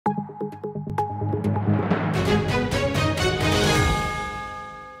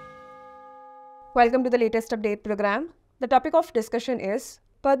Welcome to the latest update program. The topic of discussion is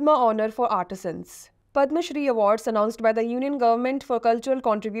Padma Honor for Artisans. Padma Shri Awards announced by the Union Government for cultural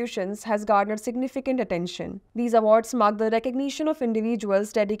contributions has garnered significant attention. These awards mark the recognition of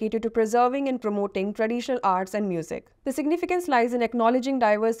individuals dedicated to preserving and promoting traditional arts and music. The significance lies in acknowledging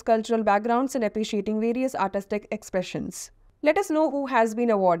diverse cultural backgrounds and appreciating various artistic expressions. Let us know who has been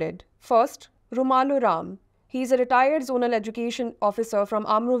awarded. First, Rumalu Ram. He is a retired zonal education officer from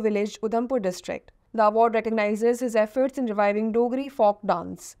Amro village, Udhampur district. The award recognizes his efforts in reviving Dogri folk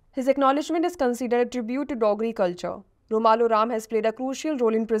dance. His acknowledgement is considered a tribute to Dogri culture. Rumalu Ram has played a crucial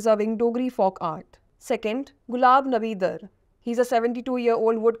role in preserving Dogri folk art. Second, Gulab Nabi Dar. He is a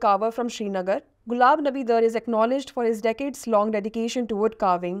 72-year-old wood carver from Srinagar. Gulab Nabi Dar is acknowledged for his decades-long dedication to wood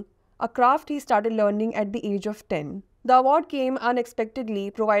carving, a craft he started learning at the age of 10. The award came unexpectedly,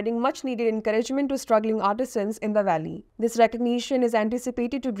 providing much-needed encouragement to struggling artisans in the valley. This recognition is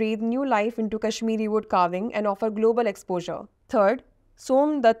anticipated to breathe new life into Kashmiri wood carving and offer global exposure. Third,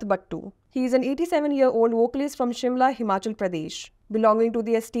 Som Dutt Bhattu. He is an 87-year-old vocalist from Shimla, Himachal Pradesh. Belonging to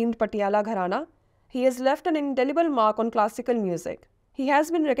the esteemed Patiala Gharana, he has left an indelible mark on classical music. He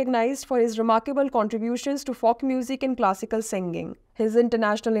has been recognized for his remarkable contributions to folk music and classical singing. His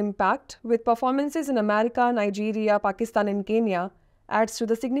international impact, with performances in America, Nigeria, Pakistan and Kenya, adds to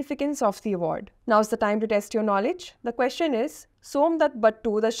the significance of the award. Now's the time to test your knowledge. The question is, Som Dutt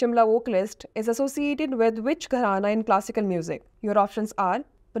Bhattu, the Shimla vocalist, is associated with which gharana in classical music? Your options are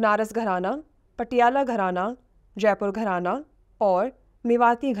Banaras Gharana, Patiala Gharana, Jaipur Gharana or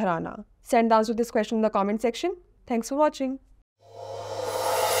Mewati Gharana. Send the answer to this question in the comment section. Thanks for watching.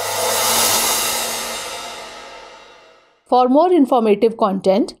 For more informative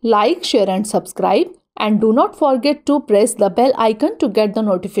content, like, share and subscribe, and do not forget to press the bell icon to get the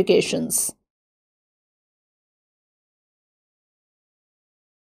notifications.